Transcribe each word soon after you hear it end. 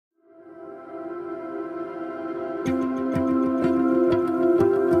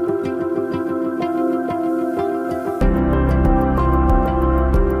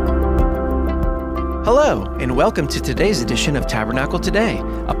Hello, and welcome to today's edition of Tabernacle Today,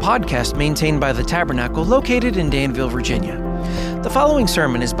 a podcast maintained by the Tabernacle located in Danville, Virginia. The following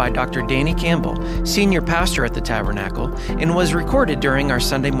sermon is by Dr. Danny Campbell, senior pastor at the Tabernacle, and was recorded during our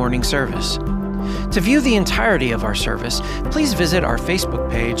Sunday morning service. To view the entirety of our service, please visit our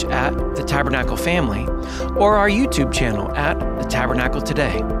Facebook page at The Tabernacle Family or our YouTube channel at The Tabernacle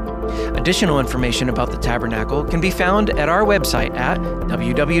Today. Additional information about the Tabernacle can be found at our website at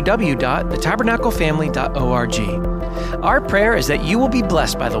www.thettabernaclefamily.org. Our prayer is that you will be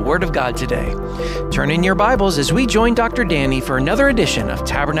blessed by the Word of God today. Turn in your Bibles as we join Dr. Danny for another edition of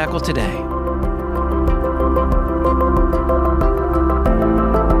Tabernacle Today.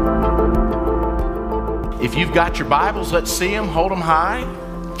 If you've got your Bibles, let's see them, hold them high.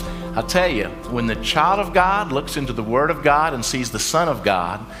 I'll tell you, when the child of God looks into the Word of God and sees the Son of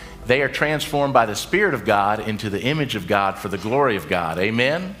God, they are transformed by the Spirit of God into the image of God for the glory of God.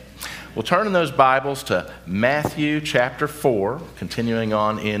 Amen? We'll turn in those Bibles to Matthew chapter 4, continuing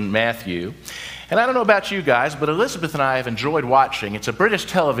on in Matthew. And I don't know about you guys, but Elizabeth and I have enjoyed watching. It's a British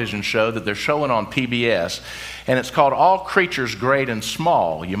television show that they're showing on PBS, and it's called All Creatures Great and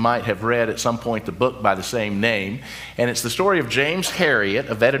Small. You might have read at some point the book by the same name. And it's the story of James Herriot,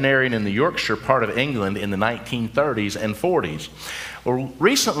 a veterinarian in the Yorkshire part of England in the 1930s and 40s. Well,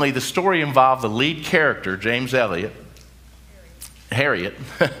 recently the story involved the lead character, James Herriot,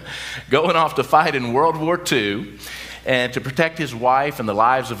 going off to fight in World War II and to protect his wife and the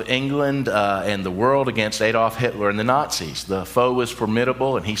lives of England and the world against Adolf Hitler and the Nazis. The foe was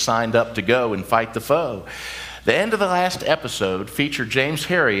formidable, and he signed up to go and fight the foe. The end of the last episode featured James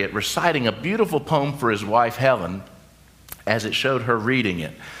Herriot reciting a beautiful poem for his wife, Helen, as it showed her reading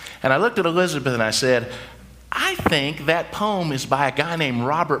it. And I looked at Elizabeth and I said, I think that poem is by a guy named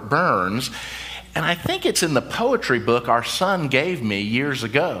Robert Burns, and I think it's in the poetry book our son gave me years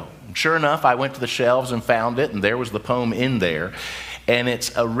ago. And sure enough, I went to the shelves and found it, and there was the poem in there. And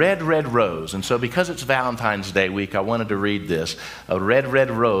it's A Red, Red Rose. And so because it's Valentine's Day week, I wanted to read this. A Red, Red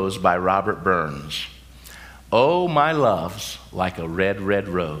Rose by Robert Burns. Oh, my love's like a red, red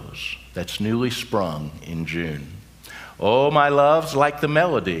rose that's newly sprung in June. Oh, my love's like the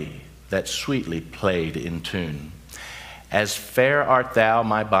melody that's sweetly played in tune. As fair art thou,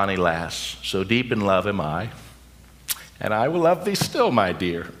 my bonnie lass, so deep in love am I. And I will love thee still, my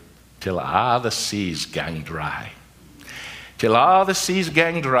dear, till the seas gang dry. Till the seas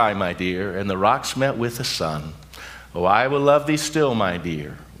gang dry, my dear, and the rocks melt with the sun. Oh, I will love thee still, my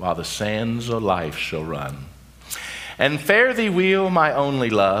dear, while the sands of life shall run. And fare thee weel, my only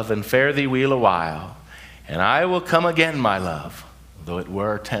love, and fare thee weel a while, and I will come again, my love, though it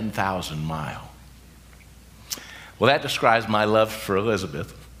were 10,000 mile. Well, that describes my love for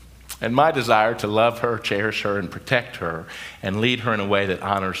Elizabeth and my desire to love her, cherish her, and protect her, and lead her in a way that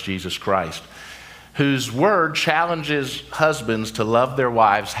honors Jesus Christ, whose word challenges husbands to love their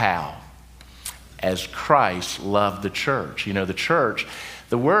wives how? As Christ loved the church. You know, the church,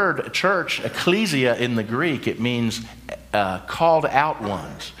 the word church, ecclesia in the Greek, it means called out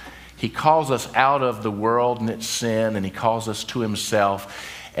ones. He calls us out of the world and its sin, and he calls us to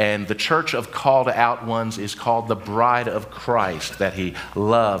himself. And the church of called out ones is called the bride of Christ that he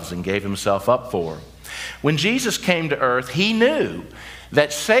loves and gave himself up for. When Jesus came to earth, he knew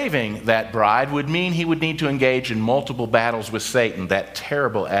that saving that bride would mean he would need to engage in multiple battles with Satan, that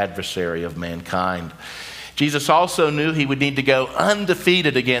terrible adversary of mankind. Jesus also knew he would need to go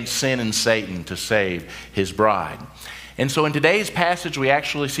undefeated against sin and Satan to save his bride. And so in today's passage, we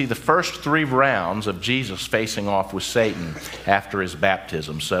actually see the first 3 rounds of Jesus facing off with Satan after his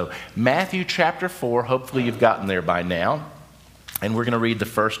baptism. So Matthew chapter 4, hopefully you've gotten there by now, and we're going to read the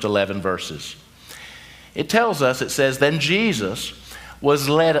first 11 verses. It tells us, it says, Then Jesus was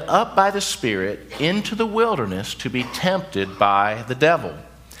led up by the Spirit into the wilderness to be tempted by the devil.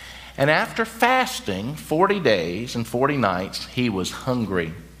 And after fasting 40 days and 40 nights, he was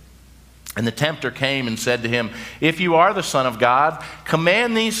hungry. And the tempter came and said to him, If you are the Son of God,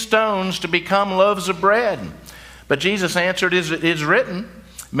 command these stones to become loaves of bread. But Jesus answered, It is written,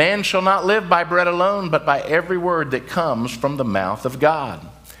 Man shall not live by bread alone, but by every word that comes from the mouth of God.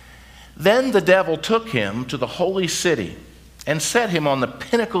 Then the devil took him to the holy city and set him on the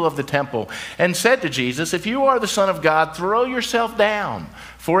pinnacle of the temple and said to Jesus, If you are the Son of God, throw yourself down,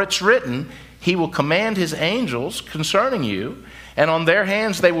 for it's written, He will command His angels concerning you, and on their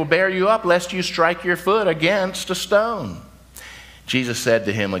hands they will bear you up, lest you strike your foot against a stone. Jesus said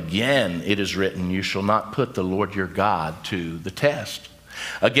to him, Again it is written, You shall not put the Lord your God to the test.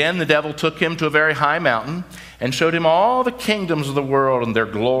 Again the devil took him to a very high mountain and showed him all the kingdoms of the world and their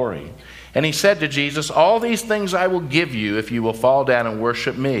glory. And he said to Jesus, All these things I will give you if you will fall down and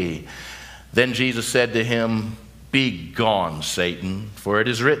worship me. Then Jesus said to him, "Be gone, Satan, for it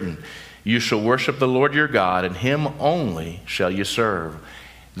is written, you shall worship the Lord your God, and him only shall you serve."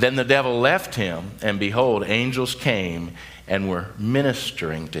 Then the devil left him, and behold, angels came and were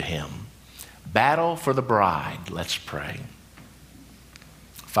ministering to him. Battle for the bride. Let's pray.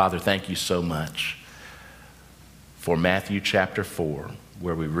 Father, thank you so much for Matthew chapter 4,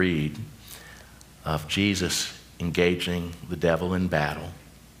 where we read of Jesus engaging the devil in battle.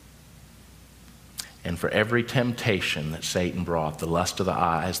 And for every temptation that Satan brought, the lust of the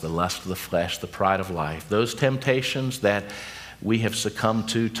eyes, the lust of the flesh, the pride of life, those temptations that we have succumbed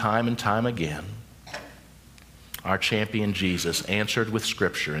to time and time again, our champion Jesus answered with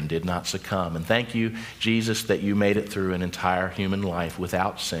Scripture and did not succumb. And thank you, Jesus, that you made it through an entire human life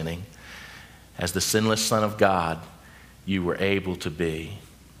without sinning. As the sinless Son of God, you were able to be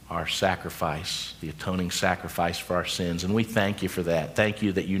our sacrifice, the atoning sacrifice for our sins. And we thank you for that. Thank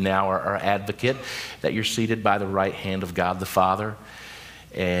you that you now are our advocate, that you're seated by the right hand of God the Father,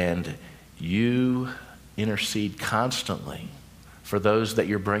 and you intercede constantly for those that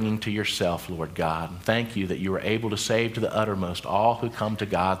you're bringing to yourself, Lord God. Thank you that you are able to save to the uttermost all who come to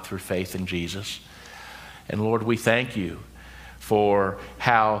God through faith in Jesus. And Lord, we thank you for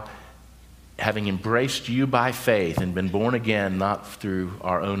how, having embraced you by faith and been born again, not through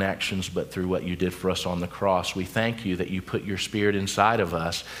our own actions, but through what you did for us on the cross, we thank you that you put your Spirit inside of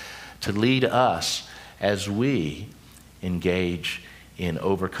us to lead us as we engage in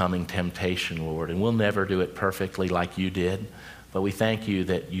overcoming temptation, Lord. And we'll never do it perfectly like you did, but we thank you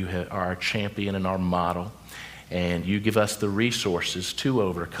that you are our champion and our model, and you give us the resources to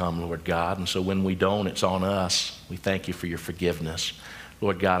overcome, Lord God. And so when we don't, it's on us. We thank you for your forgiveness.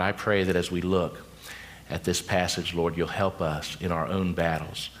 Lord God, I pray that as we look at this passage, Lord, you'll help us in our own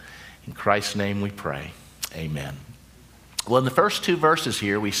battles. In Christ's name we pray. Amen. Well, in the first two verses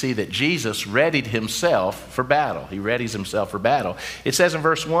here, we see that Jesus readied himself for battle. He readies himself for battle. It says in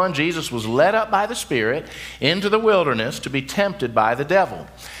verse 1, Jesus was led up by the Spirit into the wilderness to be tempted by the devil.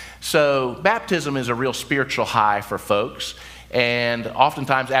 So baptism is a real spiritual high for folks. And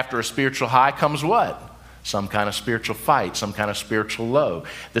oftentimes after a spiritual high comes what? Some kind of spiritual fight, some kind of spiritual low.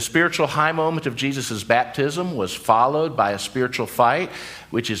 The spiritual high moment of Jesus' baptism was followed by a spiritual fight,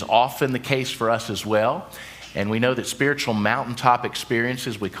 which is often the case for us as well. And we know that spiritual mountaintop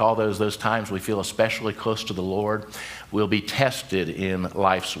experiences, we call those times we feel especially close to the Lord, will be tested in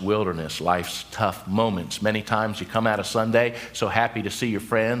life's wilderness, life's tough moments. Many times you come out of Sunday so happy to see your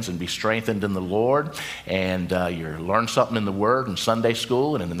friends and be strengthened in the Lord, and you learn something in the Word in Sunday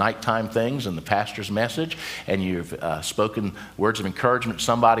school and in the nighttime things and the pastor's message, and you've spoken words of encouragement to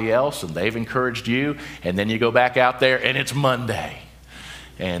somebody else, and they've encouraged you, and then you go back out there and it's Monday.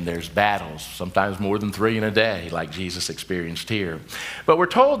 And there's battles, sometimes more than 3 in a day, like Jesus experienced here. But we're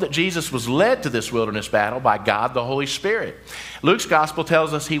told that Jesus was led to this wilderness battle by God the Holy Spirit. Luke's gospel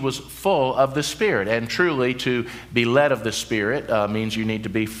tells us he was full of the Spirit. And truly, to be led of the Spirit means you need to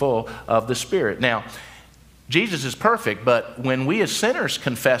be full of the Spirit. Now, Jesus is perfect, but when we as sinners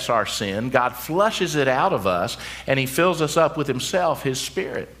confess our sin, God flushes it out of us, and he fills us up with himself, his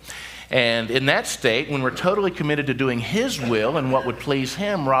Spirit. And in that state, when we're totally committed to doing his will and what would please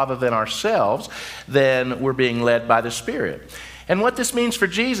him rather than ourselves, then we're being led by the Spirit. And what this means for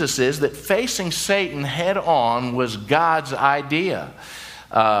Jesus is that facing Satan head on was God's idea.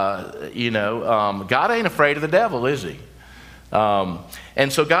 God ain't afraid of the devil, is he?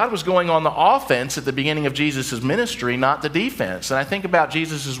 And so God was going on the offense at the beginning of Jesus' ministry, not the defense. And I think about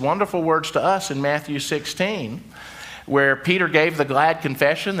Jesus' wonderful words to us in Matthew 16, where Peter gave the glad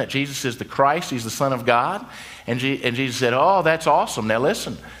confession that Jesus is the Christ, he's the Son of God. And Jesus said, oh, that's awesome. Now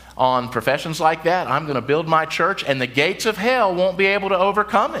listen, on professions like that, I'm going to build my church, and the gates of hell won't be able to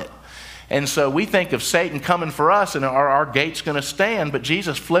overcome it. And so we think of Satan coming for us, and are our gates going to stand? But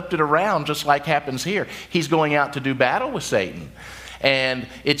Jesus flipped it around, just like happens here. He's going out to do battle with Satan. And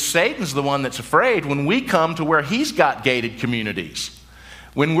it's Satan's the one that's afraid when we come to where he's got gated communities.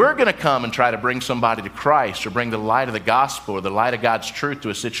 When we're going to come and try to bring somebody to Christ or bring the light of the gospel or the light of God's truth to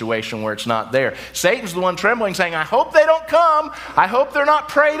a situation where it's not there, Satan's the one trembling, saying, I hope they don't come. I hope they're not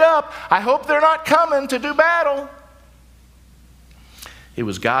prayed up. I hope they're not coming to do battle. It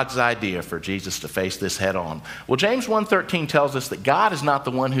was God's idea for Jesus to face this head on. Well, James 1:13 tells us that God is not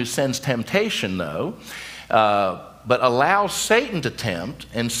the one who sends temptation, though, but allows Satan to tempt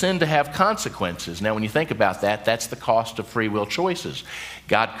and sin to have consequences. Now, when you think about that, that's the cost of free will choices.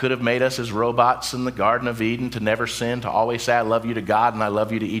 God could have made us as robots in the Garden of Eden to never sin, to always say, I love you to God and I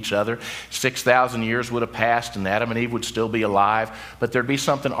love you to each other. 6,000 years would have passed and Adam and Eve would still be alive, but there'd be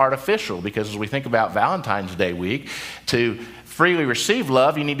something artificial, because as we think about Valentine's Day week, to freely receive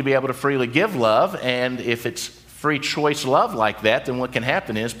love, you need to be able to freely give love. And if it's free choice love like that, then what can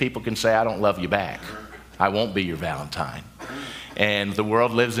happen is people can say, I don't love you back. I won't be your Valentine. And the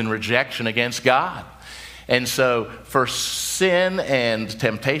world lives in rejection against God. And so for sin and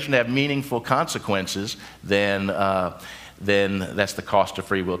temptation to have meaningful consequences, then that's the cost of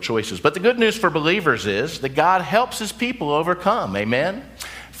free will choices. But the good news for believers is that God helps his people overcome. Amen?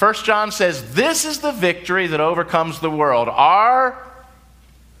 1 John says, this is the victory that overcomes the world, our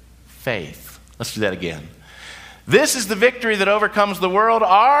faith. Let's do that again. This is the victory that overcomes the world,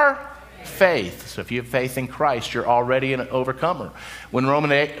 our faith. So if you have faith in Christ, you're already an overcomer. When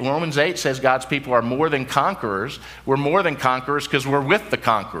Romans 8 says God's people are more than conquerors, we're more than conquerors because we're with the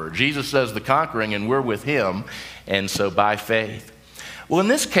conqueror. Jesus does the conquering and we're with him, and so by faith. Well, in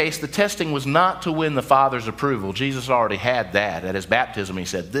this case, the testing was not to win the Father's approval. Jesus already had that. At his baptism, he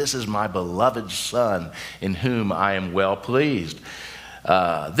said, this is my beloved Son in whom I am well pleased.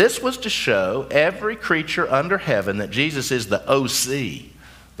 This was to show every creature under heaven that Jesus is the OC,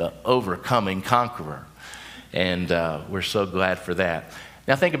 the overcoming conqueror. And we're so glad for that.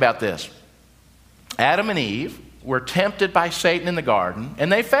 Now think about this. Adam and Eve were tempted by Satan in the garden,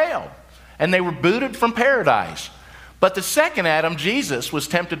 and they failed. And they were booted from paradise. But the second Adam, Jesus, was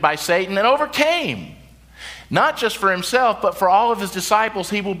tempted by Satan and overcame. Not just for himself, but for all of his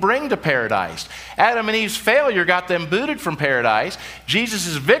disciples he will bring to paradise. Adam and Eve's failure got them booted from paradise.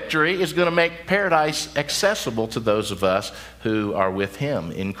 Jesus' victory is going to make paradise accessible to those of us who are with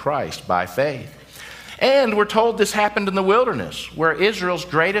him in Christ by faith. And we're told this happened in the wilderness, where Israel's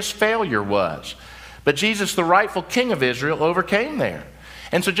greatest failure was. But Jesus, the rightful king of Israel, overcame there.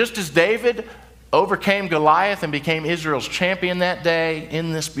 And so just as David overcame Goliath and became Israel's champion that day,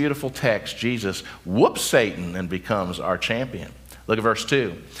 in this beautiful text, Jesus whoops Satan and becomes our champion. Look at verse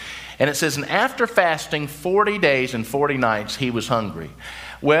 2. And it says, and after fasting 40 days and 40 nights, he was hungry.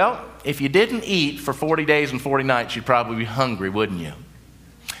 Well, if you didn't eat for 40 days and 40 nights, you'd probably be hungry, wouldn't you?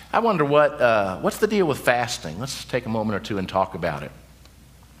 I wonder what's the deal with fasting? Let's take a moment or two and talk about it.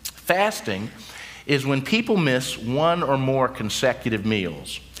 Fasting is when people miss one or more consecutive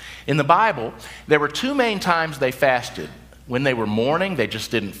meals. In the Bible, there were two main times they fasted. When they were mourning, they just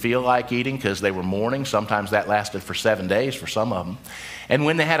didn't feel like eating because they were mourning. Sometimes that lasted for 7 days for some of them. And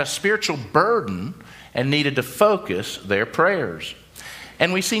when they had a spiritual burden and needed to focus their prayers.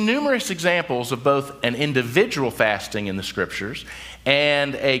 And we see numerous examples of both an individual fasting in the Scriptures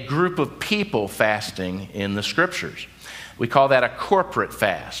and a group of people fasting in the Scriptures. We call that a corporate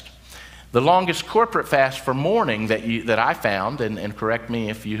fast. The longest corporate fast for mourning that I found, and correct me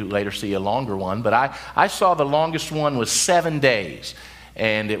if you later see a longer one, but I saw the longest one was 7 days.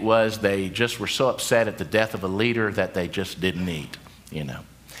 And it was they just were so upset at the death of a leader that they just didn't eat, you know.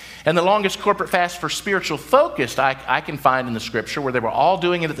 And the longest corporate fast for spiritual focused I can find in the Scripture, where they were all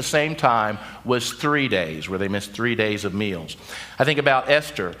doing it at the same time, was 3 days, where they missed 3 days of meals. I think about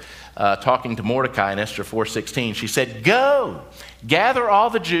Esther talking to Mordecai in Esther 4:16. She said, go, gather all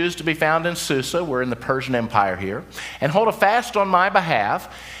the Jews to be found in Susa, we're in the Persian Empire here, and hold a fast on my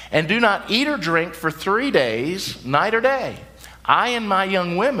behalf, and do not eat or drink for 3 days, night or day. I and my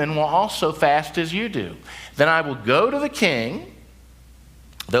young women will also fast as you do. Then I will go to the king,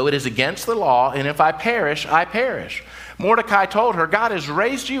 though it is against the law, and if I perish, I perish. Mordecai told her, God has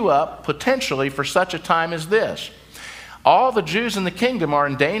raised you up potentially for such a time as this. All the Jews in the kingdom are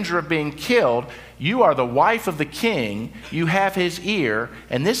in danger of being killed. You are the wife of the king. You have his ear,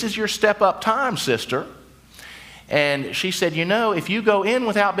 and this is your step-up time, sister. And she said, you know, if you go in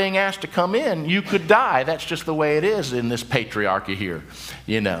without being asked to come in, you could die. That's just the way it is in this patriarchy here,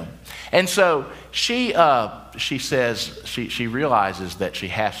 you know. And so she says, she realizes that she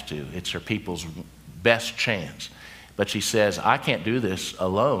has to. It's her people's best chance. But she says, I can't do this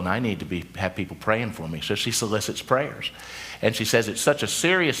alone. I need to have people praying for me. So she solicits prayers. And she says, it's such a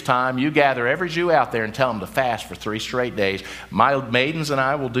serious time. You gather every Jew out there and tell them to fast for 3 straight days. My maidens and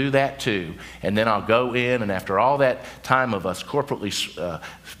I will do that too. And then I'll go in, and after all that time of us corporately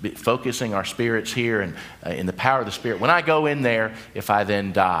focusing our spirits here and in the power of the Spirit, when I go in there, if I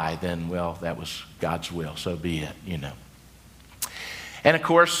then die, then, well, that was God's will. So be it, you know. And of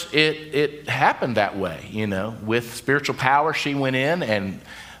course, it happened that way, you know. With spiritual power, she went in, and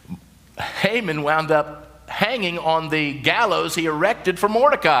Haman wound up hanging on the gallows he erected for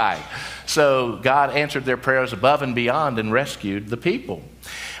Mordecai. So God answered their prayers above and beyond and rescued the people.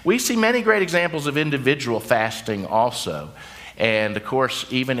 We see many great examples of individual fasting also. And of course,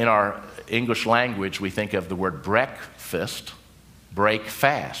 even in our English language, we think of the word breakfast, break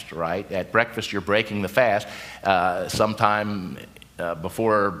fast, right? At breakfast, you're breaking the fast. Sometime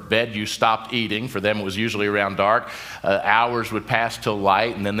before bed you stopped eating. For them it was usually around dark. Hours would pass till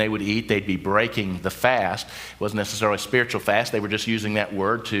light, and then they would eat. They'd be breaking the fast. It wasn't necessarily a spiritual fast. They were just using that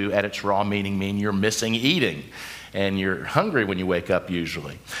word to, at its raw meaning, mean you're missing eating. And you're hungry when you wake up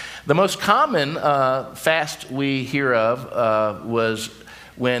usually. The most common fast we hear of was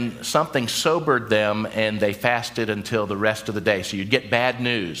when something sobered them and they fasted until the rest of the day. So you'd get bad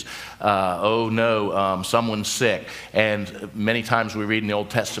news. Oh no, someone's sick. And many times we read in the Old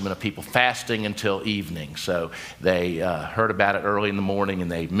Testament of people fasting until evening. So they heard about it early in the morning and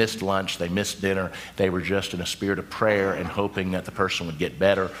they missed lunch, they missed dinner. They were just in a spirit of prayer and hoping that the person would get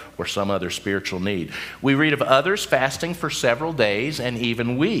better or some other spiritual need. We read of others fasting for several days and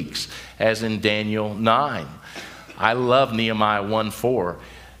even weeks, as in Daniel 9. I love Nehemiah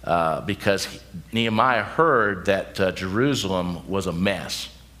 1:4 because Nehemiah heard that Jerusalem was a mess.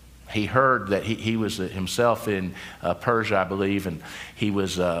 He heard that he was himself in Persia, I believe, and he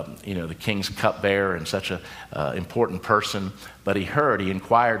was, the king's cupbearer and such an important person. But he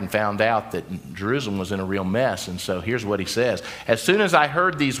inquired and found out that Jerusalem was in a real mess. And so here's what he says. As soon as I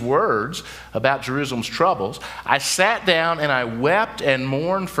heard these words about Jerusalem's troubles, I sat down and I wept and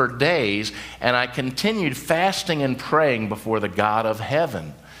mourned for days, and I continued fasting and praying before the God of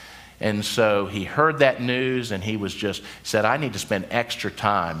heaven. And so he heard that news and he said, I need to spend extra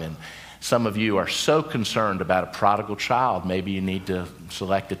time. And some of you are so concerned about a prodigal child, maybe you need to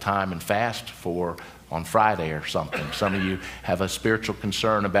select a time and fast for on Friday or something. Some of you have a spiritual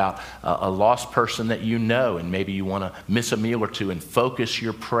concern about a lost person that you know, and maybe you want to miss a meal or two and focus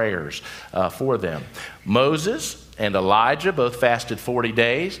your prayers for them. Moses and Elijah both fasted 40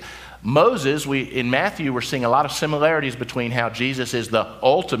 days. Moses, in Matthew, we're seeing a lot of similarities between how Jesus is the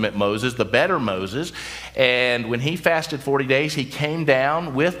ultimate Moses, the better Moses. And when he fasted 40 days, he came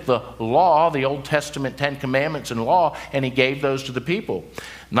down with the law, the Old Testament 10 Commandments and law, and he gave those to the people.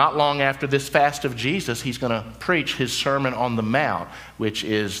 Not long after this fast of Jesus, he's going to preach his Sermon on the Mount, which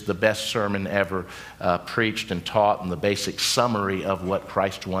is the best sermon ever preached and taught, and the basic summary of what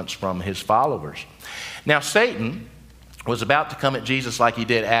Christ wants from his followers. Now, Satan was about to come at Jesus like he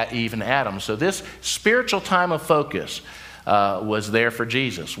did at Eve and Adam. So this spiritual time of focus was there for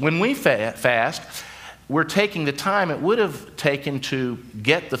Jesus. When we fast, we're taking the time it would have taken to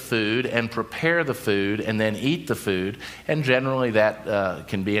get the food and prepare the food and then eat the food. And generally that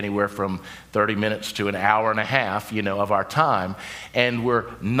can be anywhere from 30 minutes to an hour and a half, of our time. And we're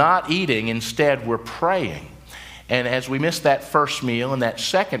not eating. Instead, we're praying. And as we miss that first meal and that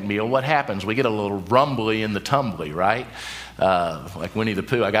second meal, what happens? We get a little rumbly in the tumbly, right? Like Winnie the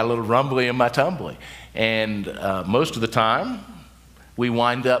Pooh, I got a little rumbly in my tumbly. And most of the time, we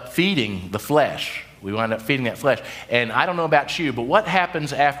wind up feeding the flesh. We wind up feeding that flesh. And I don't know about you, but what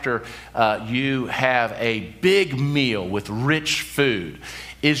happens after you have a big meal with rich food?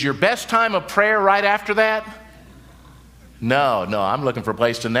 Is your best time of prayer right after that? No, I'm looking for a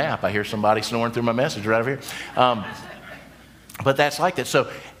place to nap. I hear somebody snoring through my message right over here. But that's like that.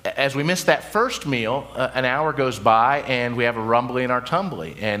 So as we miss that first meal, an hour goes by and we have a rumbly in our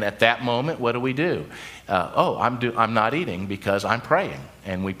tumbly. And at that moment, what do? I'm not eating because I'm praying.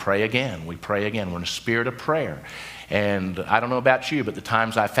 And we pray again. We're in a spirit of prayer. And I don't know about you, but the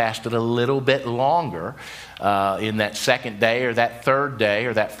times I fasted a little bit longer in that second day or that third day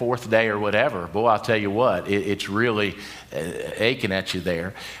or that fourth day or whatever, boy, I'll tell you what, it's really aching at you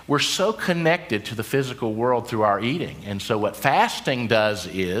there. We're so connected to the physical world through our eating. And so what fasting does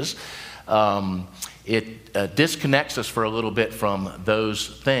is it disconnects us for a little bit from those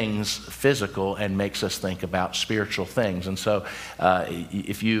things physical and makes us think about spiritual things. And so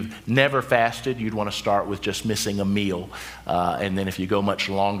if you've never fasted, you'd want to start with just missing a meal. And then if you go much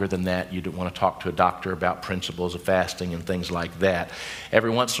longer than that, you'd want to talk to a doctor about principles of fasting and things like that. Every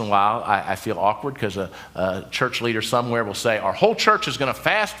once in a while, I feel awkward because a church leader somewhere will say, our whole church is going to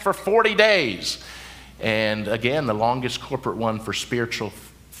fast for 40 days. And again, the longest corporate one for spiritual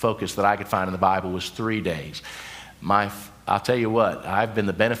focus that I could find in the Bible was 3 days. I'll tell you what, I've been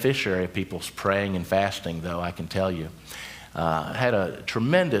the beneficiary of people's praying and fasting, though, I can tell you. I had a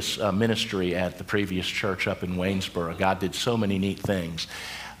tremendous ministry at the previous church up in Waynesboro. God did so many neat things.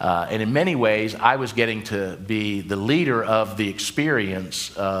 And in many ways, I was getting to be the leader of the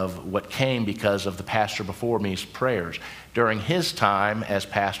experience of what came because of the pastor before me's prayers. During his time as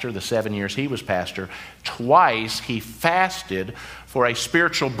pastor, the 7 years he was pastor, twice he fasted for a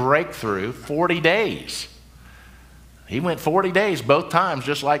spiritual breakthrough, 40 days. He went 40 days both times,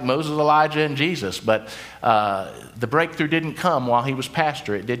 just like Moses, Elijah, and Jesus. But the breakthrough didn't come while he was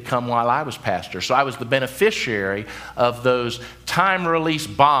pastor. It did come while I was pastor. So I was the beneficiary of those time-release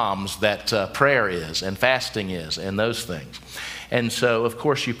bombs that prayer is and fasting is and those things. And so, of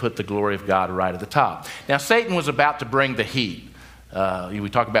course, you put the glory of God right at the top. Now, Satan was about to bring the heat. We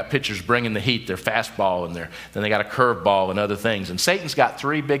talk about pitchers bringing the heat, their fastball, and then they got a curveball and other things. And Satan's got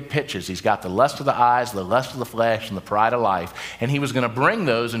three big pitches. He's got the lust of the eyes, the lust of the flesh, and the pride of life. And he was going to bring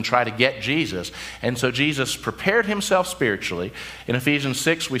those and try to get Jesus. And so Jesus prepared himself spiritually. In Ephesians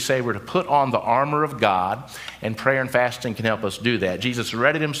 6, we say we're to put on the armor of God, and prayer and fasting can help us do that. Jesus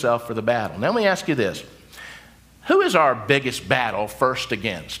readied himself for the battle. Now let me ask you this. Who is our biggest battle first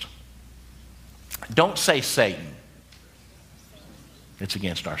against? Don't say Satan. It's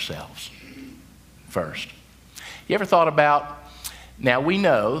against ourselves first. You ever thought about, now we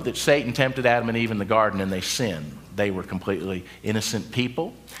know that Satan tempted Adam and Eve in the garden and they sinned. They were completely innocent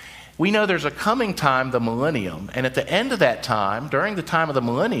people. We know there's a coming time, the millennium, and at the end of that time, during the time of the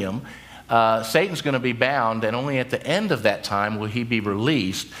millennium, Satan's going to be bound, and only at the end of that time will he be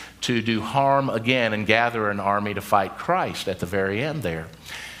released to do harm again and gather an army to fight Christ at the very end there.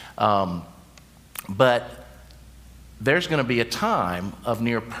 But there's going to be a time of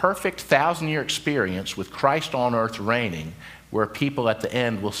near perfect 1,000-year experience with Christ on earth reigning, where people at the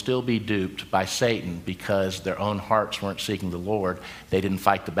end will still be duped by Satan because their own hearts weren't seeking the Lord. They didn't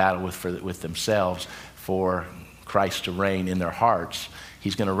fight the battle with themselves for Christ to reign in their hearts.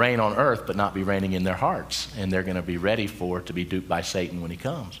 He's going to reign on earth but not be reigning in their hearts, and they're going to be ready to be duped by Satan when he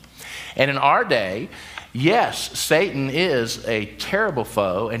comes. And in our day, yes, Satan is a terrible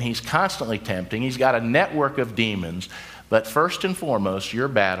foe, and he's constantly tempting. He's got a network of demons, but first and foremost, your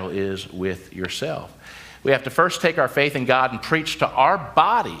battle is with yourself. We have to first take our faith in God and preach to our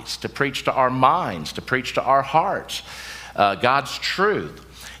bodies, to preach to our minds, to preach to our hearts, God's truth,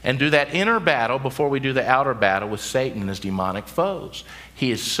 and do that inner battle before we do the outer battle with Satan and his demonic foes. He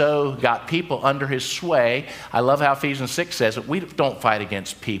has so got people under his sway. I love how Ephesians 6 says that we don't fight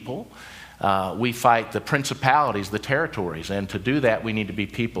against people. We fight the principalities, the territories, and to do that we need to be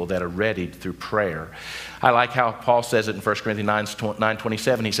people that are readied through prayer. I like how Paul says it in 1 Corinthians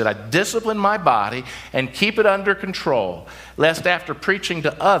 9:27. He said, I discipline my body and keep it under control, lest after preaching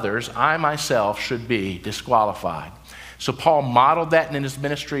to others, I myself should be disqualified. So Paul modeled that in his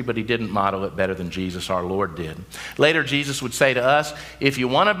ministry, but he didn't model it better than Jesus, our Lord, did. Later, Jesus would say to us, if you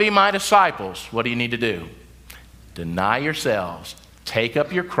want to be my disciples, what do you need to do? Deny yourselves, take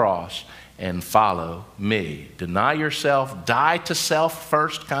up your cross, and follow me. Deny yourself, die to self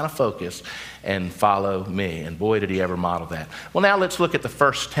first kind of focus, and follow me. And boy, did he ever model that. Well, now let's look at the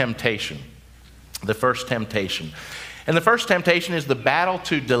first temptation. The first temptation. And the first temptation is the battle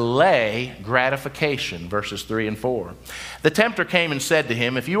to delay gratification, verses 3 and 4. The tempter came and said to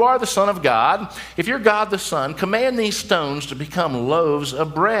him, if you are the Son of God, if you're God the Son, command these stones to become loaves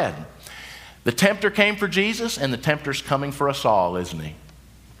of bread. The tempter came for Jesus, and the tempter's coming for us all, isn't he?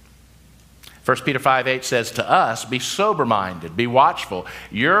 1 Peter 5:8 says to us, be sober-minded, be watchful.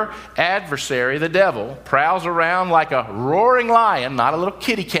 Your adversary, the devil, prowls around like a roaring lion, not a little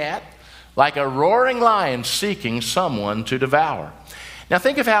kitty cat, like a roaring lion seeking someone to devour. Now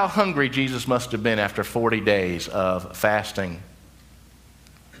think of how hungry Jesus must have been after 40 days of fasting.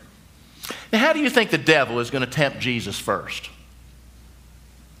 Now how do you think the devil is going to tempt Jesus first?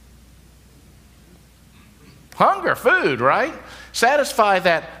 Hunger, food, right? Satisfy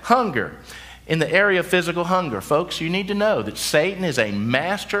that hunger. In the area of physical hunger, folks, you need to know that Satan is a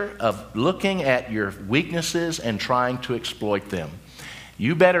master of looking at your weaknesses and trying to exploit them.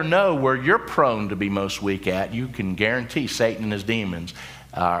 You better know where you're prone to be most weak at. You can guarantee Satan and his demons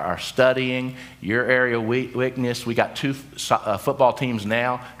are studying your area of weakness. We got two football teams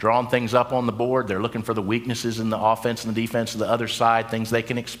now drawing things up on the board. They're looking for the weaknesses in the offense and the defense of the other side, things they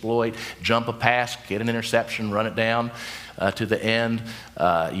can exploit, jump a pass, get an interception, run it down to the end.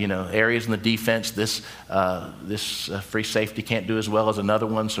 Areas in the defense, this free safety can't do as well as another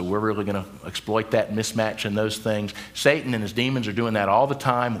one, so we're really going to exploit that mismatch and those things. Satan and his demons are doing that all the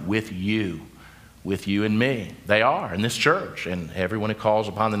time with you and me. They are in this church and everyone who calls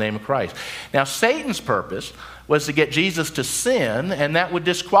upon the name of Christ. Now, Satan's purpose was to get Jesus to sin, and that would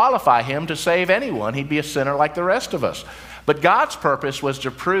disqualify him to save anyone. He'd be a sinner like the rest of us. But God's purpose was to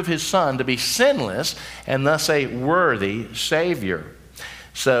prove his son to be sinless and thus a worthy Savior.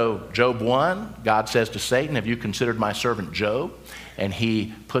 So Job 1, God says to Satan, have you considered my servant Job? And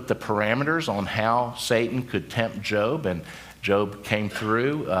he put the parameters on how Satan could tempt Job, and Job came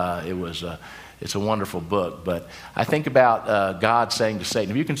through. It's a wonderful book, but I think about God saying to Satan,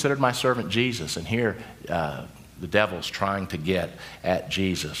 have you considered my servant Jesus? And here the devil's trying to get at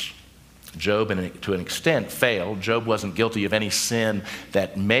Jesus. Job, to an extent, failed. Job wasn't guilty of any sin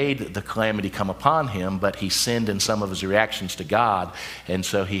that made the calamity come upon him, but he sinned in some of his reactions to God, and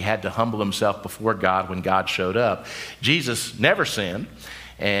so he had to humble himself before God when God showed up. Jesus never sinned,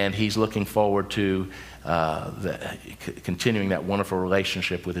 and he's looking forward to continuing that wonderful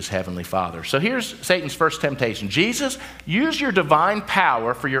relationship with his heavenly Father. So here's Satan's first temptation. Jesus, use your divine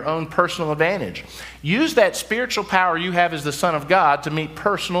power for your own personal advantage. Use that spiritual power you have as the Son of God to meet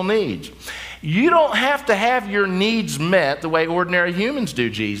personal needs. You don't have to have your needs met the way ordinary humans do,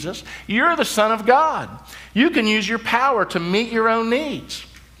 Jesus. You're the Son of God. You can use your power to meet your own needs.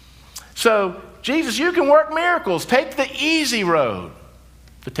 So, Jesus, you can work miracles. Take the easy road.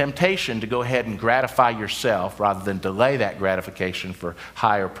 The temptation to go ahead and gratify yourself rather than delay that gratification for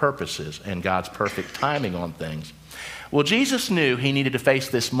higher purposes and God's perfect timing on things. Well, Jesus knew he needed to face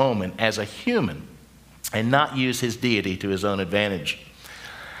this moment as a human and not use his deity to his own advantage.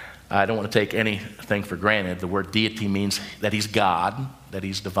 I don't want to take anything for granted. The word deity means that he's God, that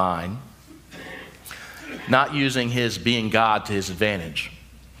he's divine. Not using his being God to his advantage.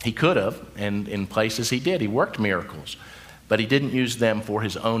 He could have, and in places he did. He worked miracles. But he didn't use them for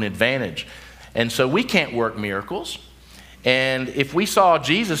his own advantage. And so we can't work miracles. And if we saw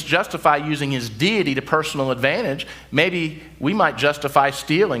Jesus justify using his deity to personal advantage, maybe we might justify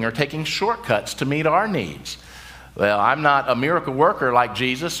stealing or taking shortcuts to meet our needs. Well, I'm not a miracle worker like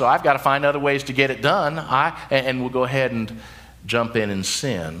Jesus, so I've got to find other ways to get it done. And we'll go ahead and jump in and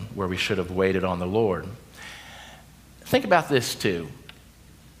sin where we should have waited on the Lord. Think about this too.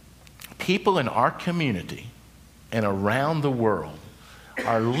 People in our community and around the world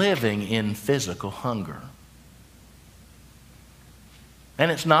are living in physical hunger. And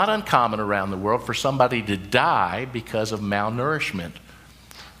it's not uncommon around the world for somebody to die because of malnourishment.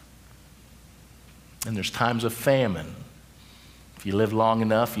 And there's times of famine. If you live long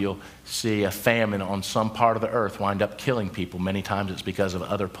enough, you'll see a famine on some part of the earth wind up killing people. Many times it's because of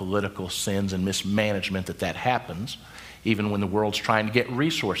other political sins and mismanagement that happens, even when the world's trying to get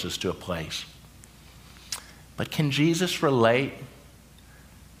resources to a place. But can Jesus relate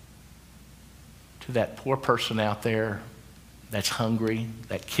to that poor person out there that's hungry,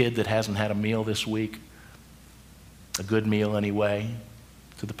 that kid that hasn't had a meal this week, a good meal anyway,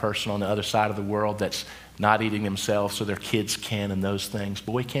 to the person on the other side of the world that's not eating themselves so their kids can and those things?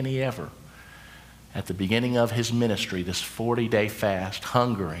 Boy, can he ever. At the beginning of his ministry, this 40-day fast,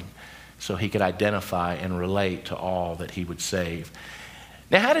 hungering so he could identify and relate to all that he would save.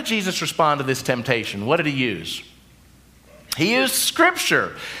 Now, how did Jesus respond to this temptation? What did he use? He used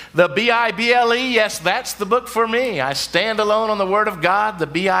Scripture. The Bible, yes, that's the book for me. I stand alone on the Word of God, the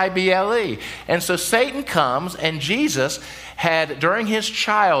Bible. And so Satan comes, and Jesus had, during his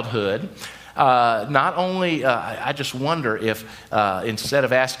childhood, not only, I just wonder if instead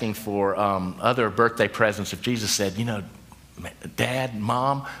of asking for other birthday presents, if Jesus said, you know, Dad,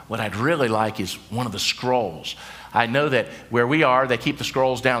 Mom, what I'd really like is one of the scrolls. I know that where we are, they keep the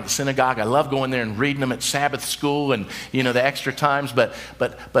scrolls down at the synagogue. I love going there and reading them at Sabbath school and, you know, the extra times. But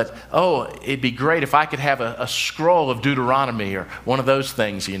oh, it'd be great if I could have a scroll of Deuteronomy or one of those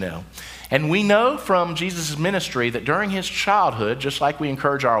things, you know. And we know from Jesus' ministry that during his childhood, just like we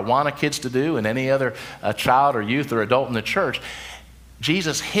encourage our Awana kids to do and any other child or youth or adult in the church,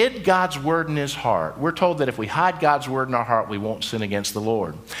 Jesus hid God's word in his heart. We're told that if we hide God's word in our heart, we won't sin against the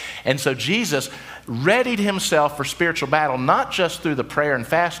Lord. And so Jesus readied himself for spiritual battle, not just through the prayer and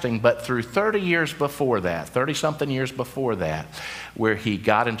fasting, but through 30 years before that, 30-something years before that, where he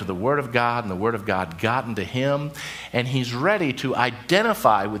got into the Word of God and the Word of God got into him. And he's ready to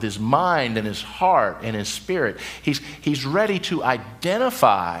identify with his mind and his heart and his spirit. He's ready to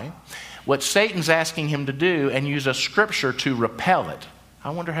identify what Satan's asking him to do and use a scripture to repel it. I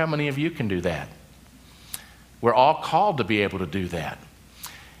wonder how many of you can do that. We're all called to be able to do that.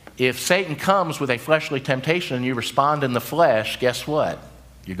 If Satan comes with a fleshly temptation and you respond in the flesh, guess what?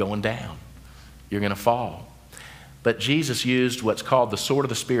 You're going down. You're going to fall. But Jesus used what's called the sword of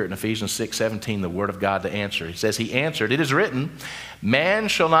the Spirit in Ephesians 6:17, the Word of God, to answer. He says, he answered, "It is written, man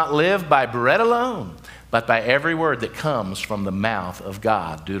shall not live by bread alone, but by every word that comes from the mouth of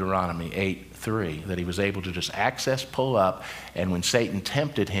God." Deuteronomy 8:3, that he was able to just pull up, and when Satan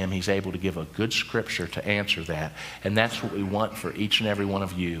tempted him, he's able to give a good scripture to answer that. And that's what we want for each and every one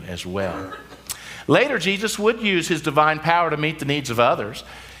of you as well. Later, Jesus would use his divine power to meet the needs of others,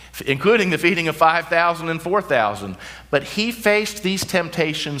 including the feeding of 5,000 and 4,000. But he faced these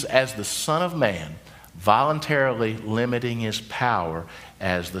temptations as the Son of Man, voluntarily limiting his power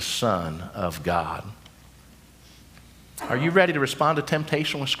as the Son of God. Are you ready to respond to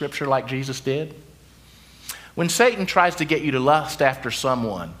temptation with Scripture like Jesus did? When Satan tries to get you to lust after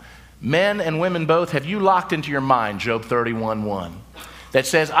someone, men and women both, have you locked into your mind Job 31:1 that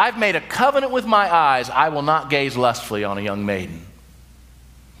says, I've made a covenant with my eyes, I will not gaze lustfully on a young maiden.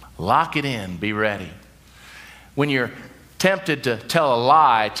 Lock it in, be ready. When you're tempted to tell a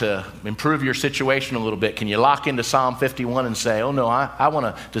lie to improve your situation a little bit, can you lock into Psalm 51 and say, oh no, I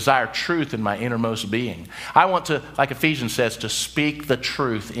want to desire truth in my innermost being. I want to, like Ephesians says, to speak the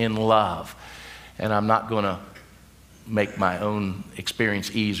truth in love. And I'm not going to make my own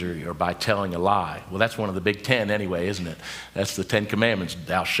experience easier by telling a lie. Well, that's one of the big 10 anyway, isn't it? That's the 10 commandments.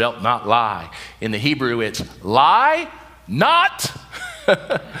 Thou shalt not lie. In the Hebrew, it's lie not.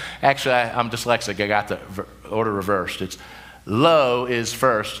 Actually, I'm dyslexic. I got the order reversed. It's lo is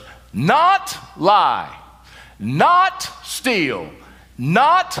first. Not lie. Not steal.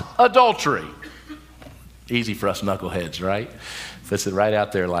 Not adultery. Easy for us knuckleheads, right? Puts it right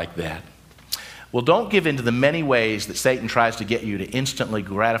out there like that. Well, don't give in to the many ways that Satan tries to get you to instantly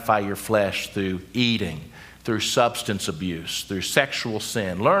gratify your flesh through eating, through substance abuse, through sexual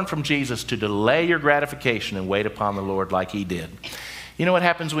sin. Learn from Jesus to delay your gratification and wait upon the Lord like he did. You know what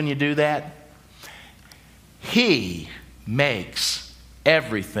happens when you do that? He makes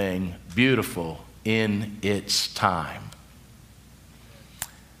everything beautiful in its time.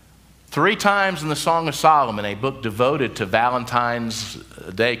 3 times in the Song of Solomon, a book devoted to Valentine's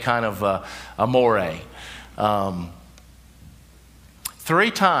Day kind of amore.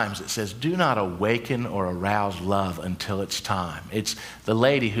 3 times it says, do not awaken or arouse love until it's time. It's the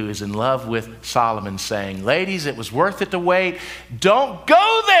lady who is in love with Solomon saying, ladies, it was worth it to wait. Don't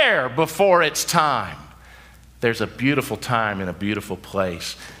go there before it's time. There's a beautiful time and a beautiful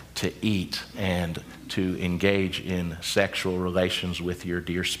place to eat and to engage in sexual relations with your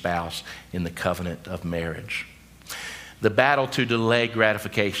dear spouse in the covenant of marriage. The battle to delay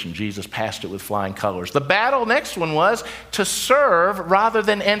gratification, Jesus passed it with flying colors. The battle, next one, was to serve rather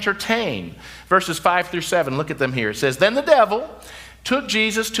than entertain. Verses 5 through 7, look at them here. It says, then the devil took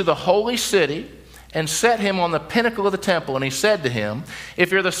Jesus to the holy city and set him on the pinnacle of the temple. And he said to him,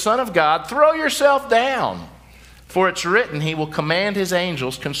 if you're the Son of God, throw yourself down. For it's written, he will command his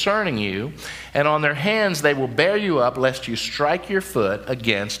angels concerning you, and on their hands they will bear you up, lest you strike your foot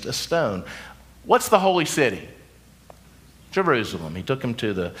against a stone. What's the holy city? Jerusalem. He took him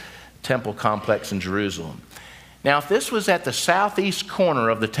to the temple complex in Jerusalem. Now, if this was at the southeast corner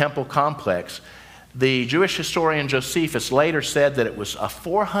of the temple complex, the Jewish historian Josephus later said that it was a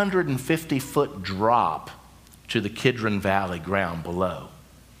 450-foot drop to the Kidron Valley ground below.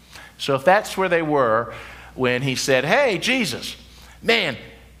 So if that's where they were when he said, hey, Jesus, man,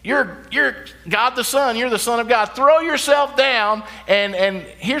 you're God the Son, you're the Son of God. Throw yourself down, and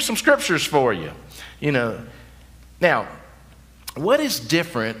here's some scriptures for you. You know, now, what is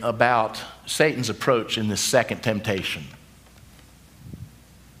different about Satan's approach in this second temptation?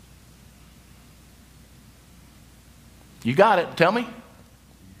 You got it. Tell me.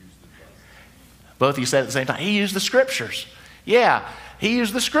 Both of you said it at the same time. He used the scriptures. Yeah, he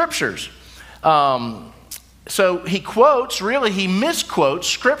used the scriptures. So he misquotes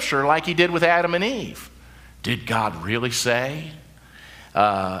scripture like he did with Adam and Eve. Did God really say?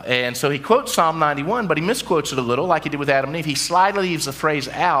 And so he quotes Psalm 91, but he misquotes it a little like he did with Adam and Eve. He slyly leaves the phrase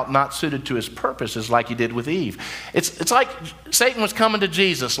out, not suited to his purposes like he did with Eve. It's like Satan was coming to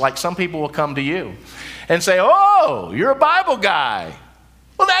Jesus like some people will come to you and say, oh, you're a Bible guy.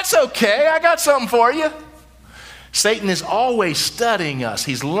 Well, that's okay. I got something for you. Satan is always studying us.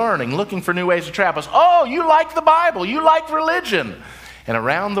 He's learning, looking for new ways to trap us. Oh, you like the Bible. You like religion. And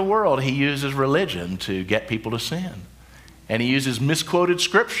around the world, he uses religion to get people to sin. And he uses misquoted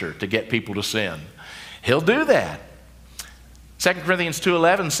scripture to get people to sin. He'll do that. 2 Corinthians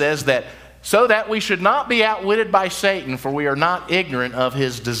 2:11 says that, so that we should not be outwitted by Satan, for we are not ignorant of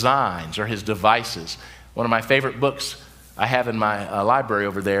his designs or his devices. One of my favorite books I have in my library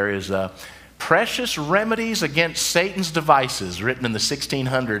over there is Precious Remedies Against Satan's Devices, written in the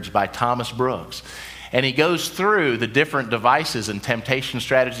 1600s by Thomas Brooks. And he goes through the different devices and temptation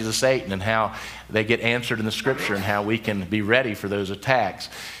strategies of Satan and how they get answered in the scripture and how we can be ready for those attacks.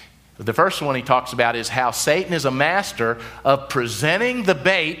 The first one he talks about is how Satan is a master of presenting the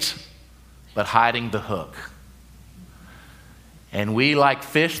bait but hiding the hook. And we, like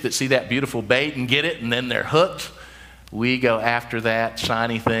fish that see that beautiful bait and get it and then they're hooked, we go after that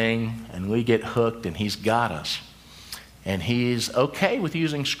shiny thing and we get hooked and he's got us. And he's okay with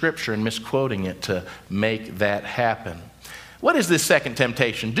using scripture and misquoting it to make that happen. What is this second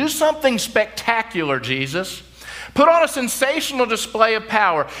temptation? Do something spectacular, Jesus. Put on a sensational display of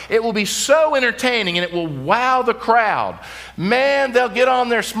power. It will be so entertaining and it will wow the crowd. Man, they'll get on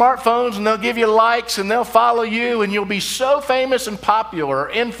their smartphones and they'll give you likes and they'll follow you and you'll be so famous and popular or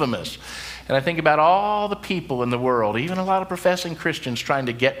infamous. And I think about all the people in the world, even a lot of professing Christians trying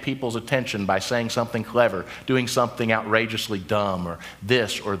to get people's attention by saying something clever, doing something outrageously dumb or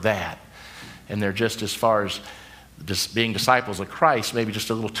this or that. And they're just, as far as just being disciples of Christ, maybe just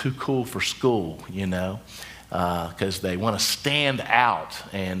a little too cool for school, you know, because they want to stand out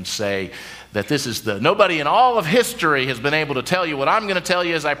and say that this is nobody in all of history has been able to tell you what I'm going to tell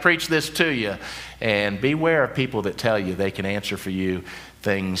you as I preach this to you. And beware of people that tell you they can answer for you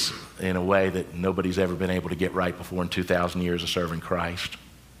things in a way that nobody's ever been able to get right before in 2,000 years of serving Christ.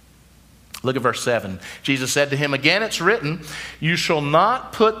 Look at verse 7. Jesus said to him, again it's written, you shall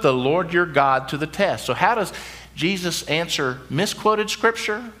not put the Lord your God to the test. So how does Jesus answer misquoted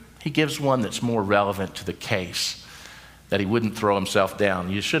scripture? He gives one that's more relevant to the case, that he wouldn't throw himself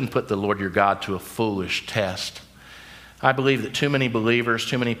down. You shouldn't put the Lord your God to a foolish test. I believe that too many believers,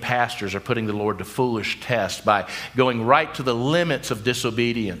 too many pastors are putting the Lord to foolish tests by going right to the limits of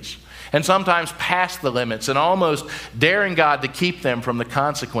disobedience and sometimes past the limits and almost daring God to keep them from the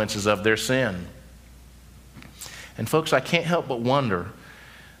consequences of their sin. And folks, I can't help but wonder,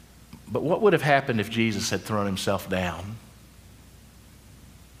 but what would have happened if Jesus had thrown himself down?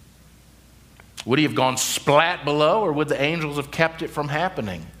 Would he have gone splat below, or would the angels have kept it from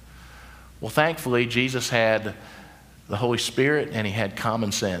happening? Well, thankfully, Jesus had the Holy Spirit and he had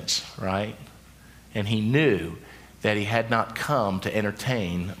common sense, right? And he knew that he had not come to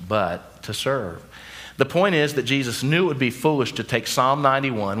entertain, but to serve. The point is that Jesus knew it would be foolish to take Psalm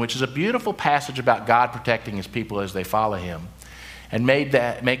 91, which is a beautiful passage about God protecting his people as they follow him, and make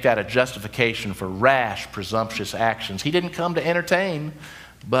that a justification for rash, presumptuous actions. He didn't come to entertain,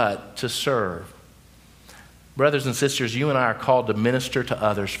 but to serve. Brothers and sisters, you and I are called to minister to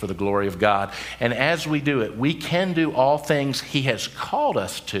others for the glory of God. And as we do it, we can do all things he has called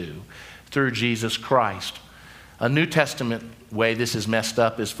us to through Jesus Christ. A New Testament way this is messed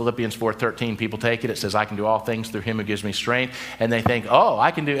up is Philippians 4:13. People take it. It says, I can do all things through him who gives me strength. And they think, oh,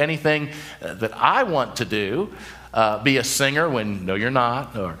 I can do anything that I want to do. Be a singer when no, you're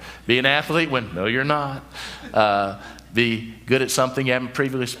not. Or be an athlete when no, you're not. Be good at something you haven't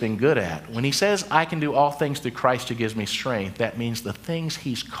previously been good at. When he says, I can do all things through Christ who gives me strength, that means the things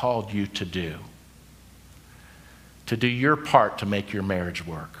he's called you to do your part to make your marriage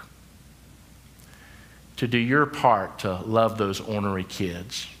work, to do your part to love those ornery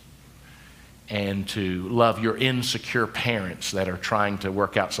kids, and to love your insecure parents that are trying to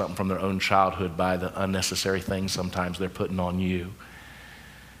work out something from their own childhood by the unnecessary things sometimes they're putting on you.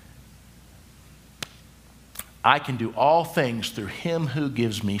 I can do all things through him who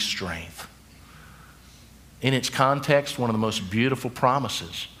gives me strength. In its context, one of the most beautiful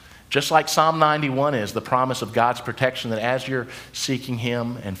promises. Just like Psalm 91 is, the promise of God's protection, that as you're seeking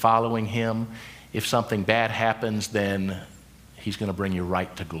him and following him, if something bad happens, then he's going to bring you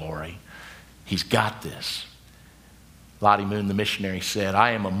right to glory. He's got this. Lottie Moon, the missionary, said,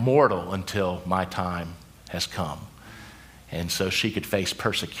 I am immortal until my time has come. And so she could face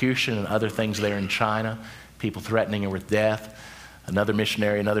persecution and other things there in China, people threatening her with death. Another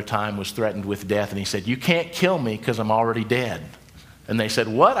missionary another time was threatened with death, and he said, you can't kill me because I'm already dead. And they said,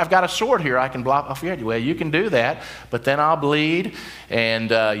 what? I've got a sword here. I can block off your head. Well, you can do that, but then I'll bleed, and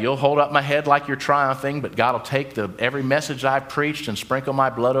you'll hold up my head like you're triumphing, but God will take every message I've preached and sprinkle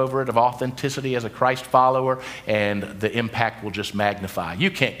my blood over it of authenticity as a Christ follower, and the impact will just magnify. You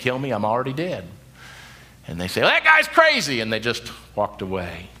can't kill me. I'm already dead. And they say, that guy's crazy, and they just walked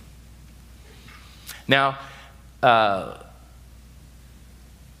away. Now,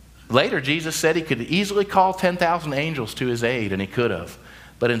 later, Jesus said he could easily call 10,000 angels to his aid, and he could have.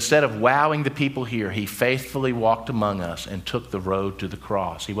 But instead of wowing the people here, he faithfully walked among us and took the road to the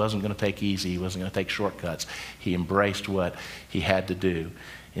cross. He wasn't going to take easy. He wasn't going to take shortcuts. He embraced what he had to do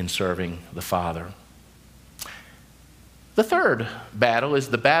in serving the Father. The third battle is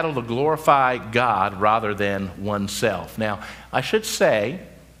the battle to glorify God rather than oneself. Now, I should say,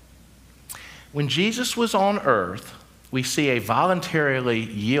 when Jesus was on earth, we see a voluntarily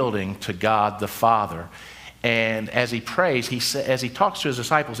yielding to God the Father. And as he prays, as he talks to his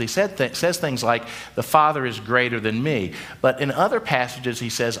disciples, he says things like, the Father is greater than me. But in other passages, he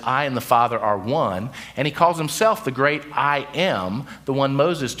says, I and the Father are one. And he calls himself the great I am, the one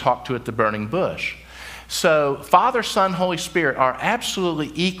Moses talked to at the burning bush. So Father, Son, Holy Spirit are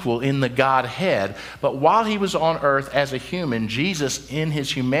absolutely equal in the Godhead. But while he was on earth as a human, Jesus, in his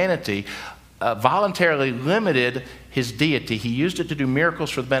humanity, voluntarily limited his deity. He used it to do miracles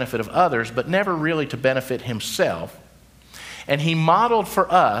for the benefit of others, but never really to benefit himself. And he modeled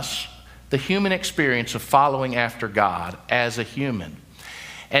for us the human experience of following after God as a human.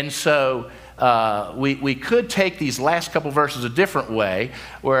 And so we could take these last couple verses a different way,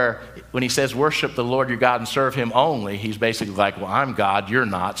 where when he says, worship the Lord your God and serve him only, he's basically like, well, I'm God, you're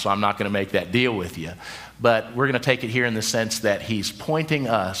not, so I'm not going to make that deal with you. But we're going to take it here in the sense that he's pointing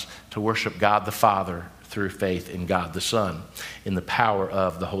us to worship God the Father through faith in God the Son, in the power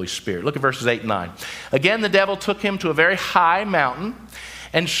of the Holy Spirit. Look at verses 8 and 9. Again, the devil took him to a very high mountain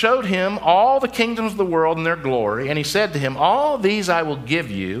and showed him all the kingdoms of the world and their glory. And he said to him, all these I will give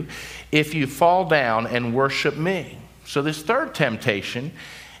you if you fall down and worship me. So this third temptation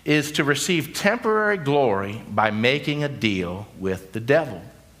is to receive temporary glory by making a deal with the devil.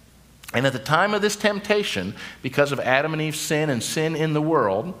 And at the time of this temptation, because of Adam and Eve's sin and sin in the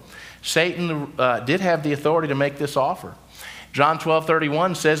world, Satan did have the authority to make this offer. John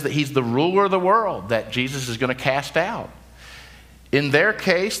 12:31 says that he's the ruler of the world that Jesus is going to cast out. In their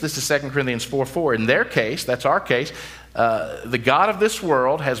case, this is 2 Corinthians 4:4. In their case, that's our case, the God of this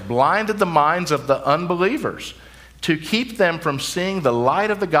world has blinded the minds of the unbelievers to keep them from seeing the light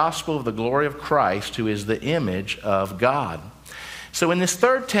of the gospel of the glory of Christ, who is the image of God. So in this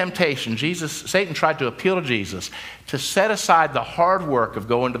third temptation, Satan tried to appeal to Jesus to set aside the hard work of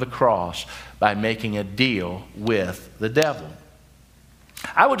going to the cross by making a deal with the devil.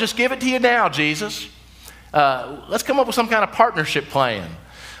 I will just give it to you now, Jesus. Let's come up with some kind of partnership plan.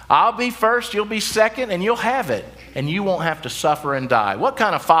 I'll be first, you'll be second, and you'll have it. And you won't have to suffer and die. What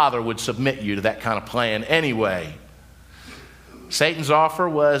kind of father would submit you to that kind of plan anyway? Satan's offer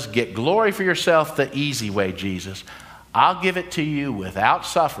was, get glory for yourself the easy way, Jesus. I'll give it to you without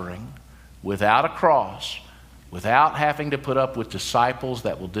suffering, without a cross, without having to put up with disciples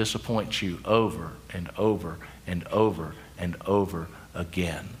that will disappoint you over and over and over and over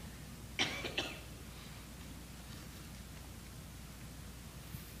again.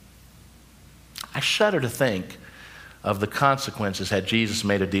 I shudder to think of the consequences had Jesus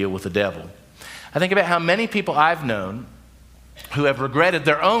made a deal with the devil. I think about how many people I've known who have regretted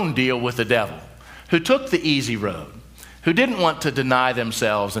their own deal with the devil, who took the easy road, who didn't want to deny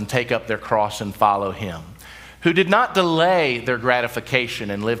themselves and take up their cross and follow him, who did not delay their gratification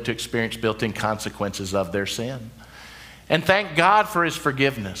and live to experience built-in consequences of their sin. And thank God for his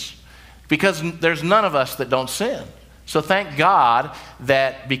forgiveness, because there's none of us that don't sin. So thank God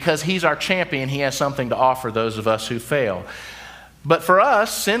that because he's our champion, he has something to offer those of us who fail. But for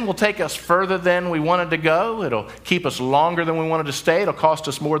us, sin will take us further than we wanted to go. It'll keep us longer than we wanted to stay. It'll cost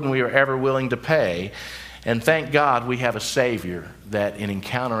us more than we were ever willing to pay. And thank God we have a Savior that in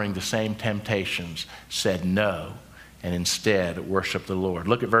encountering the same temptations said no and instead worshiped the Lord.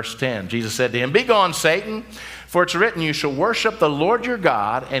 Look at verse 10. Jesus said to him, "Be gone, Satan, for it's written, you shall worship the Lord your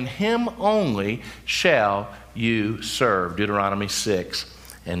God, and him only shall you serve." Deuteronomy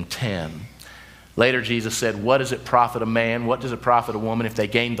 6:10. Later, Jesus said, "What does it profit a man? What does it profit a woman if they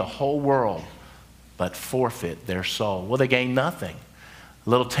gain the whole world but forfeit their soul?" Well, they gain nothing. A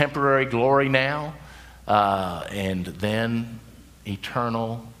little temporary glory now, and then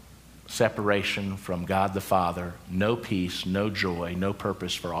eternal separation from God the Father. No peace, no joy, no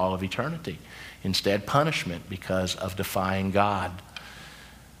purpose for all of eternity. Instead, punishment because of defying God.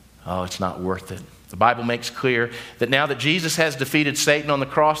 Oh, it's not worth it. The Bible makes clear that now that Jesus has defeated Satan on the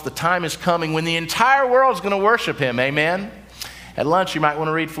cross, the time is coming when the entire world is going to worship him. Amen? At lunch, you might want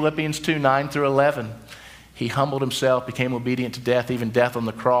to read Philippians 2:9-11. He humbled himself, became obedient to death, even death on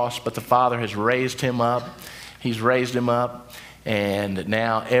the cross, but the Father has raised him up. He's raised him up, and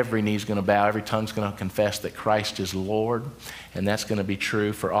now every knee is going to bow, every tongue is going to confess that Christ is Lord, and that's going to be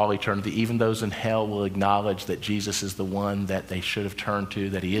true for all eternity. Even those in hell will acknowledge that Jesus is the one that they should have turned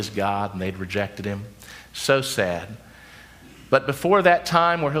to, that he is God, and they'd rejected him. So sad. But before that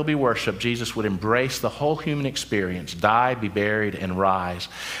time where he'll be worshiped, Jesus would embrace the whole human experience, die, be buried, and rise.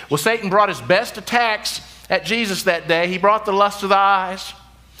 Well, Satan brought his best attacks at Jesus that day. He brought the lust of the eyes.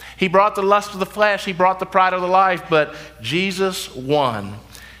 He brought the lust of the flesh. He brought the pride of the life. But Jesus won,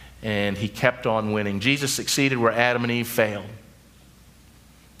 and he kept on winning. Jesus succeeded where Adam and Eve failed.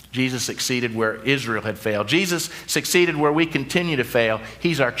 Jesus succeeded where Israel had failed. Jesus succeeded where we continue to fail.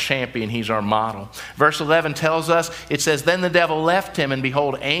 He's our champion. He's our model. Verse 11 tells us, it says, "Then the devil left him, and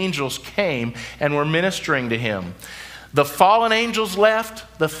behold, angels came and were ministering to him." The fallen angels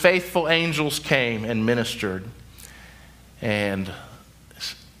left, the faithful angels came and ministered. And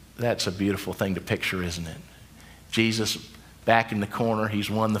that's a beautiful thing to picture, isn't it? Jesus back in the corner, he's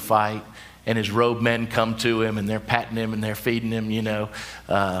won the fight, and his robe men come to him, and they're patting him and they're feeding him,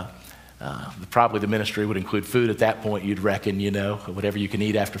 Probably the ministry would include food at that point, you'd reckon, whatever you can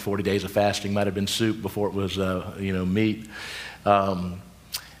eat after 40 days of fasting. Might have been soup before it was, meat. But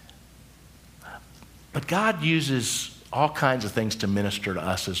God uses all kinds of things to minister to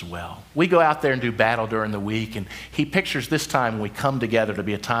us as well. We go out there and do battle during the week, and he pictures this time when we come together to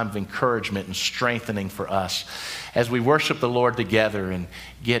be a time of encouragement and strengthening for us as we worship the Lord together and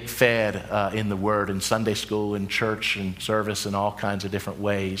get fed in the Word in Sunday school and church and service in all kinds of different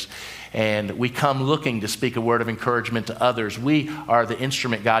ways. And we come looking to speak a word of encouragement to others. We are the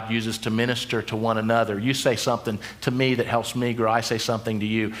instrument God uses to minister to one another. You say something to me that helps me grow. I say something to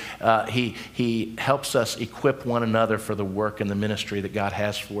you. He helps us equip one another for the work and the ministry that God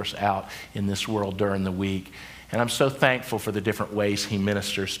has for us out in this world during the week. And I'm so thankful for the different ways he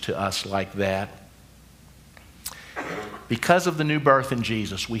ministers to us like that. Because of the new birth in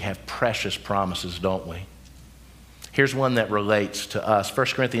Jesus, we have precious promises, don't we? Here's one that relates to us.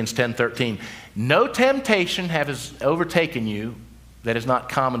 1 Corinthians 10:13. No temptation has overtaken you that is not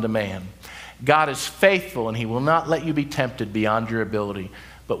common to man. God is faithful, and he will not let you be tempted beyond your ability.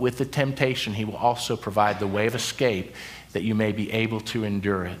 But with the temptation, he will also provide the way of escape that you may be able to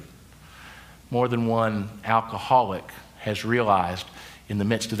endure it. More than one alcoholic has realized in the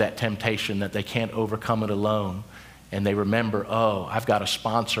midst of that temptation that they can't overcome it alone. And they remember, oh, I've got a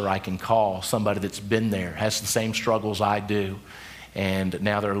sponsor I can call, somebody that's been there, has the same struggles I do. And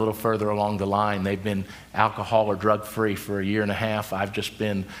now they're a little further along the line. They've been alcohol or drug-free for a year and a half. I've just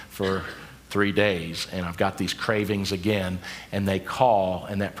been for 3 days, and I've got these cravings again. And they call,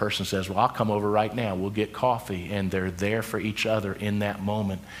 and that person says, well, I'll come over right now. We'll get coffee. And they're there for each other in that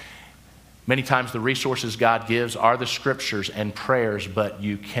moment. Many times the resources God gives are the scriptures and prayers, but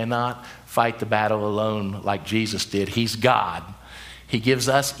you cannot fight the battle alone like Jesus did. He's God. He gives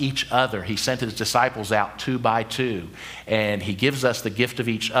us each other. He sent his disciples out 2 by 2, and he gives us the gift of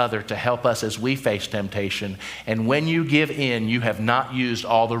each other to help us as we face temptation. And when you give in, you have not used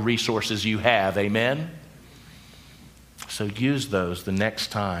all the resources you have. Amen? So use those the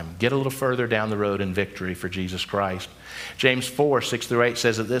next time. Get a little further down the road in victory for Jesus Christ. James 4:6-8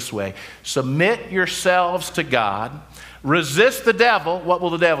 says it this way. Submit yourselves to God. Resist the devil. What will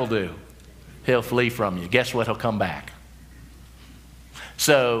the devil do? He'll flee from you. Guess what? He'll come back.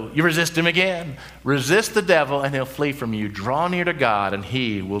 So you resist him again. Resist the devil and he'll flee from you. Draw near to God and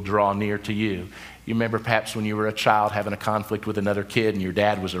he will draw near to you. You remember perhaps when you were a child having a conflict with another kid and your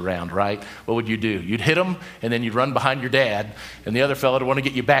dad was around, right? What would you do? You'd hit him and then you'd run behind your dad, and the other fellow would want to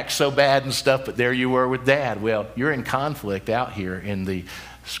get you back so bad and stuff, but there you were with dad. Well, you're in conflict out here in the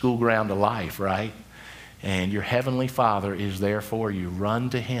school ground of life, right? And your heavenly Father is there for you.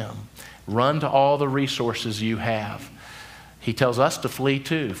 Run to him. Run to all the resources you have. He tells us to flee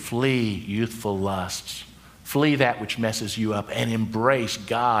too. Flee youthful lusts. Flee that which messes you up and embrace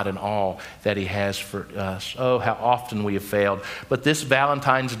God and all that he has for us. Oh, how often we have failed. But this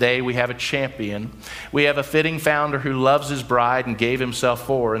Valentine's Day, we have a champion. We have a fitting founder who loves his bride and gave himself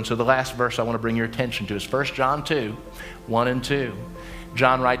for her. And so the last verse I want to bring your attention to is 1 John 2:1 and 2.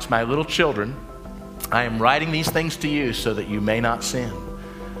 John writes, my little children, I am writing these things to you so that you may not sin.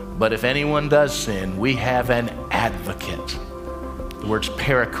 But if anyone does sin, we have an advocate. The word's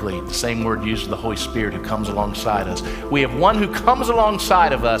paraclete, the same word used of the Holy Spirit who comes alongside us. We have one who comes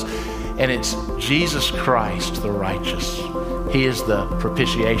alongside of us, and it's Jesus Christ, the righteous. He is the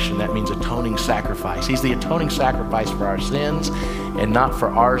propitiation. That means atoning sacrifice. He's the atoning sacrifice for our sins, and not for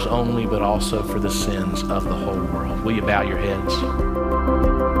ours only, but also for the sins of the whole world. Will you bow your heads?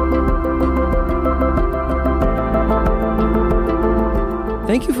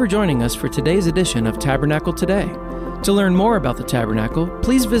 Thank you for joining us for today's edition of Tabernacle Today. To learn more about the Tabernacle,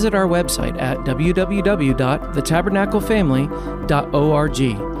 please visit our website at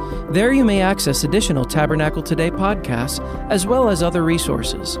www.thetabernaclefamily.org. There you may access additional Tabernacle Today podcasts, as well as other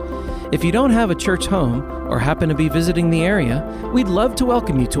resources. If you don't have a church home or happen to be visiting the area, we'd love to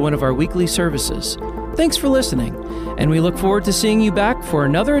welcome you to one of our weekly services. Thanks for listening, and we look forward to seeing you back for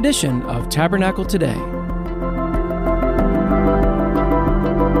another edition of Tabernacle Today.